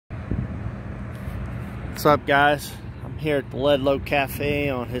What's up, guys? I'm here at the Ledlow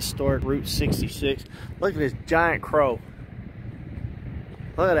Cafe on historic Route 66. Look at this giant crow.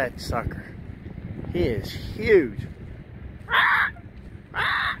 Look at that sucker. He is huge.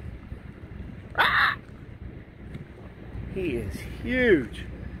 He is huge.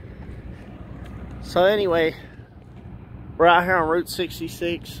 So anyway, we're out here on Route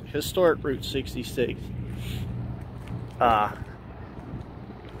 66, historic Route 66.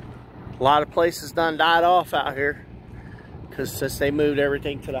 A lot of places done died off out here because since they moved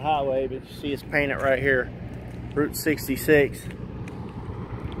everything to the highway. But you see it's painted right here, Route 66.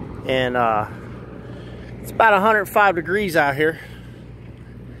 And it's about 105 degrees out here.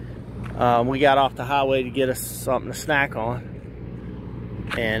 We got off the highway to get us something to snack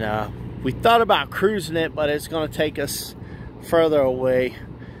on. And we thought about cruising it, but it's going to take us further away.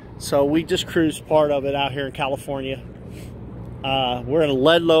 So we just cruised part of it out here in California. We're in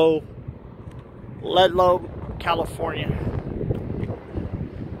Ledlow, California.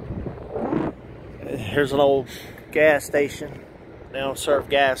 Here's an old gas station. They don't serve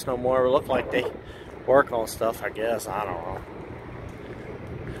gas no more. It look like they work on stuff, I guess. I don't know.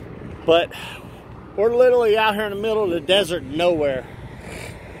 But we're literally out here in the middle of the desert, nowhere.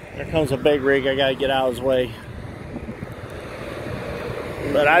 There comes a big rig. I gotta get out of his way.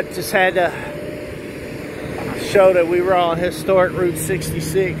 But I just had to show that we were on historic Route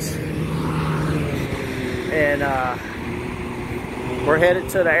 66. And we're headed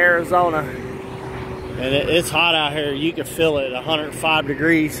to the Arizona. And it's hot out here. You can feel it, 105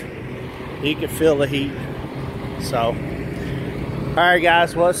 degrees. You can feel the heat. So, all right,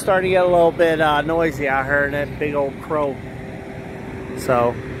 guys. Well, it's starting to get a little bit noisy out here in that big old crow.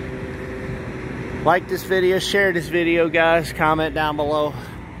 So, like this video, share this video, guys. Comment down below.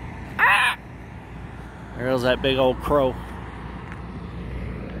 There goes that big old crow.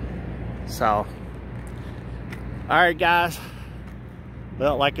 So, all right, guys.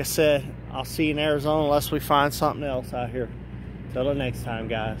 Well, like I said, I'll see you in Arizona unless we find something else out here. Till the next time,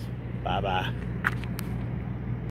 guys. Bye-bye.